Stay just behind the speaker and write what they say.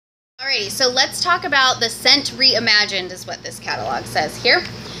Alrighty, so let's talk about the scent reimagined is what this catalog says here.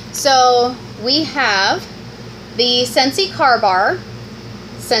 So we have the Scentsy Car Bar,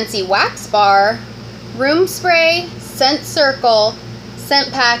 Scentsy Wax Bar, Room Spray, Scent Circle,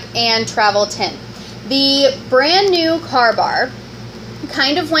 Scent Pack, and Travel Tin. The brand new Car Bar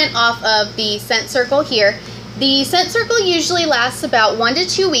kind of went off of the Scent Circle here. The Scent Circle usually lasts about 1 to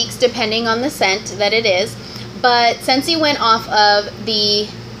 2 weeks depending on the scent that it is, but Scentsy went off of the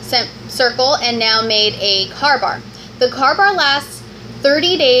Scent Circle and now made a Car Bar. The Car Bar lasts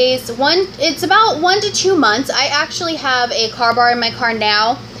 30 days. It's about 1 to 2 months. I actually have a Car Bar in my car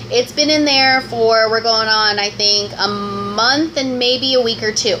now. It's been in there for, we're going on, I think, a month and maybe a week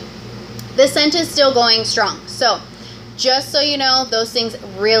or two. The scent is still going strong. So just so you know, those things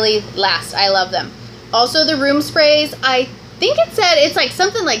really last. I love them. Also the room sprays, I think it said it's like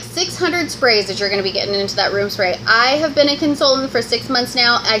something like 600 sprays that you're going to be getting into that room spray. I have been a consultant for 6 months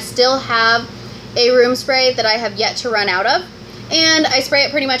now. I still have a room spray that I have yet to run out of, and I spray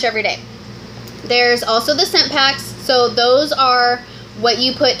it pretty much every day. There's also the scent packs. So those are what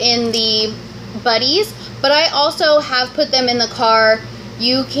you put in the buddies, but I also have put them in the car.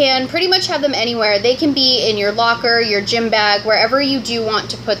 You can pretty much have them anywhere. They can be in your locker, your gym bag, wherever you do want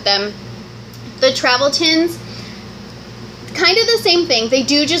to put them. The travel tins, kind of the same thing. They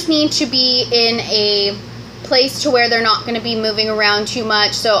do just need to be in a place to where they're not going to be moving around too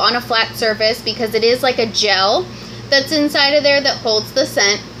much. So on a flat surface, because it is like a gel that's inside of there that holds the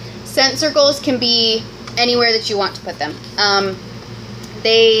scent. Scent circles can be anywhere that you want to put them.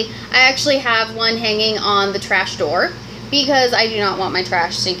 I actually have one hanging on the trash door because I do not want my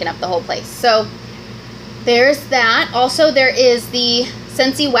trash stinking up the whole place. So there's that. Also, there is the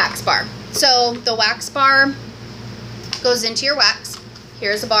Scentsy Wax Bar. So the wax bar goes into your wax.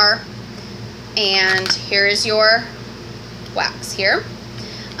 Here's a bar, and here is your wax here.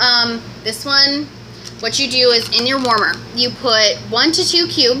 This one, what you do is in your warmer, you put 1 to 2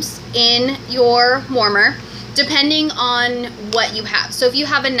 cubes in your warmer, depending on what you have. So if you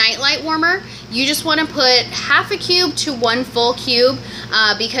have a nightlight warmer, you just want to put half a cube to 1 full cube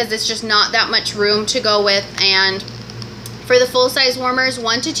because it's just not that much room to go with. And for the full-size warmers,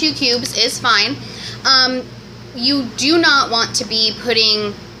 1 to 2 cubes is fine. You do not want to be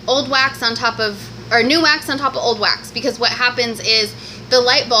putting old wax on top of, or new wax on top of old wax, because what happens is the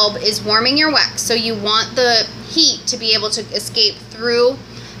light bulb is warming your wax. So you want the heat to be able to escape through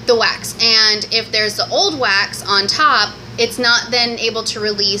the wax, and if there's the old wax on top, it's not then able to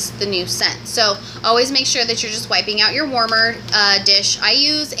release the new scent. So always make sure that you're just wiping out your warmer dish. I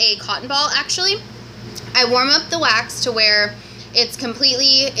use a cotton ball actually. I warm up the wax to where it's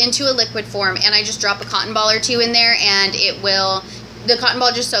completely into a liquid form, and I just drop a cotton ball or 2 in there, and the cotton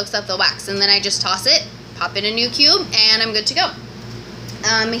ball just soaks up the wax, and then I just toss it, pop in a new cube, and I'm good to go.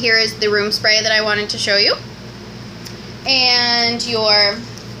 Here is the room spray that I wanted to show you, and your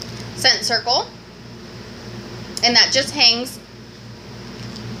scent circle, and that just hangs,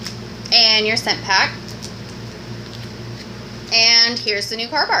 and your scent pack, and here's the new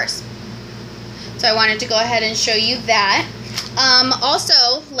car bars. So I wanted to go ahead and show you that.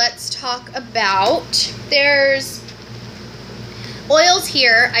 Also, let's talk about, there's oils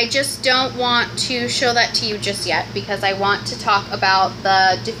here. I just don't want to show that to you just yet because I want to talk about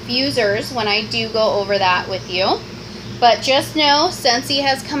the diffusers when I do go over that with you. But just know Scentsy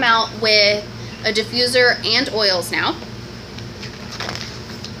has come out with a diffuser and oils now.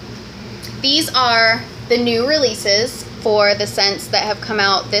 These are the new releases for the scents that have come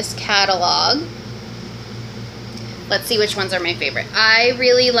out this catalog. Let's see which ones are my favorite. I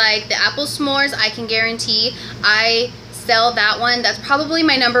really like the apple s'mores. I can guarantee I sell that one. That's probably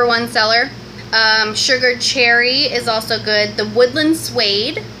my #1 seller. Sugared cherry is also good. The woodland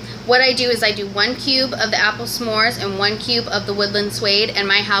suede. What I do is I do 1 cube of the apple s'mores and 1 cube of the woodland suede, and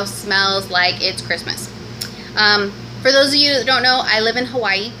my house smells like it's Christmas. For those of you that don't know, I live in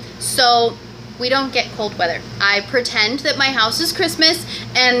Hawaii, so we don't get cold weather. I pretend that my house is Christmas,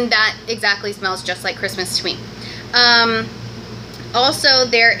 and that exactly smells just like Christmas to me. Also,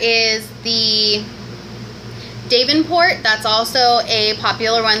 there is the Davenport. That's also a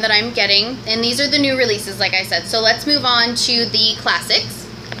popular one that I'm getting, and these are the new releases, like I said. So let's move on to the classics.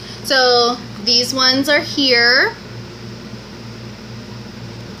 So these ones are here,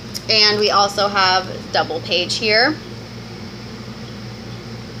 and we also have double page here.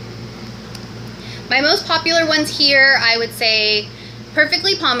 My most popular ones here, I would say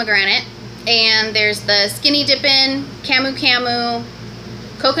Perfectly Pomegranate, and there's the Skinny Dippin', Camu Camu,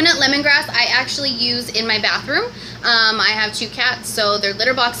 Coconut Lemongrass I actually use in my bathroom. I have 2 cats, so their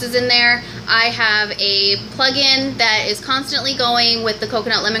litter box is in there. I have a plug-in that is constantly going with the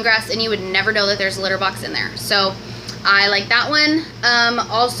coconut lemongrass, and you would never know that there's a litter box in there. So I like that one.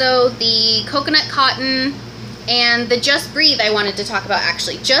 Also the coconut cotton and the Just Breathe I wanted to talk about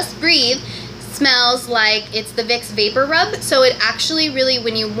actually. Just Breathe smells like it's the Vicks Vapor Rub. So it actually really,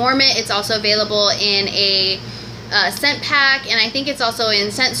 when you warm it, it's also available in a scent pack, and I think it's also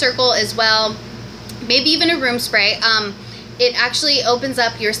in Scent Circle as well. Maybe even a room spray. It actually opens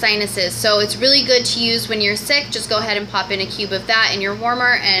up your sinuses, so it's really good to use when you're sick. Just go ahead and pop in a cube of that in your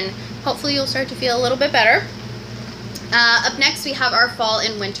warmer, and hopefully you'll start to feel a little bit better. Up next, we have our fall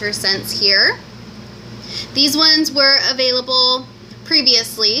and winter scents here. These ones were available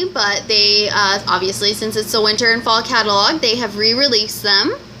previously, but they obviously, since it's the winter and fall catalog, they have re-released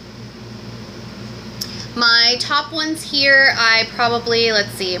them. My top ones here, I probably,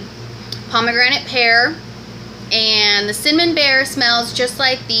 let's see, pomegranate pear, and the cinnamon bear smells just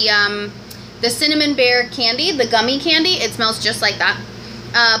like the cinnamon bear candy, the gummy candy. It smells just like that.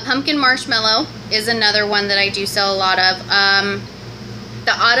 Pumpkin marshmallow is another one that I do sell a lot of.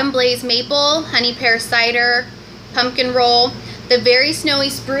 The autumn blaze maple, honey pear cider, pumpkin roll. The very snowy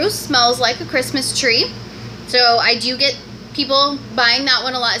spruce smells like a Christmas tree. So I do get people buying that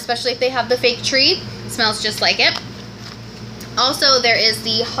one a lot, especially if they have the fake tree. It smells just like it. Also, there is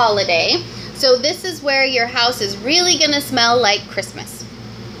the holiday. So this is where your house is really gonna smell like Christmas.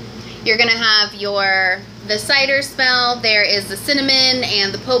 You're gonna have the cider smell, there is the cinnamon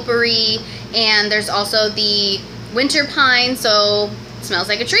and the potpourri, and there's also the winter pine, so it smells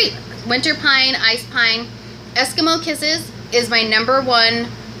like a tree. Winter pine, ice pine. Eskimo Kisses is my #1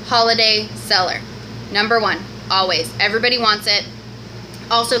 holiday seller. #1, always. Everybody wants it.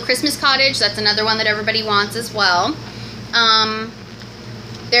 Also Christmas Cottage, that's another one that everybody wants as well.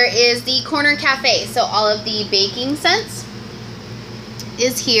 There is the Corner Cafe, so all of the baking scents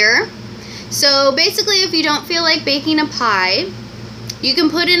is here. So basically, if you don't feel like baking a pie, you can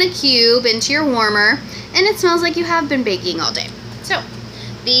put in a cube into your warmer, and it smells like you have been baking all day. So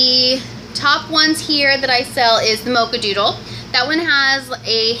the top ones here that I sell is the Mocha Doodle. That one has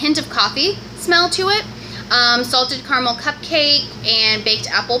a hint of coffee smell to it. Salted caramel cupcake and baked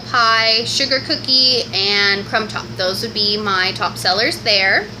apple pie, sugar cookie, and crumb top. Those would be my top sellers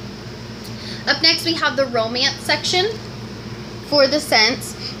there. Up next, we have the romance section for the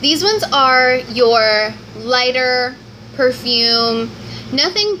scents. These ones are your lighter perfume,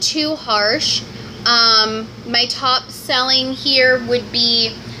 nothing too harsh. My top selling here would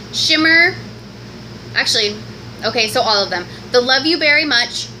be Shimmer. Actually, okay, so all of them. The Love You Very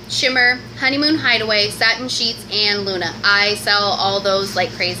Much, Shimmer, Honeymoon Hideaway, Satin Sheets, and Luna. I sell all those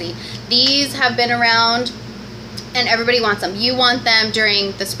like crazy. These have been around and everybody wants them. You want them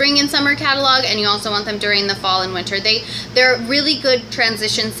during the spring and summer catalog, and you also want them during the fall and winter. They're really good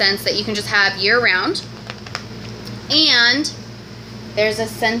transition scents that you can just have year round. And there's a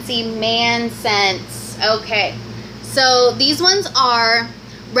Scentsy Man Scents. Okay, so these ones are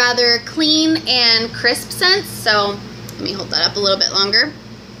rather clean and crisp scents. So let me hold that up a little bit longer.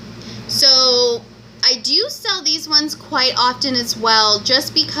 So I do sell these ones quite often as well,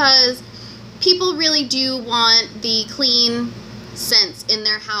 just because people really do want the clean scents in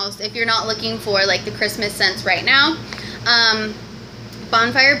their house if you're not looking for like the Christmas scents right now.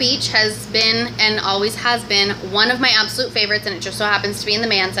 Bonfire Beach has been and always has been one of my absolute favorites, and it just so happens to be in the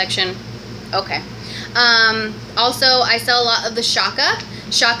man section. Okay. Also, I sell a lot of the Shaka.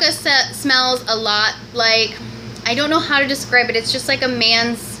 Shaka smells a lot like, I don't know how to describe it. It's just like a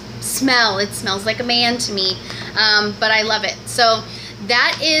man's smell. It smells like a man to me, but I love it. So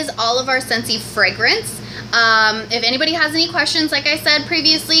that is all of our Scentsy Fragrance. If anybody has any questions, like I said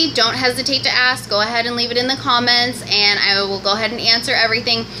previously, don't hesitate to ask. Go ahead and leave it in the comments, and I will go ahead and answer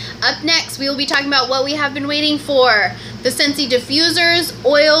everything. Up next, we will be talking about what we have been waiting for. The Scentsy diffusers,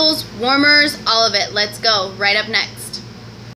 oils, warmers, all of it. Let's go. Right up next.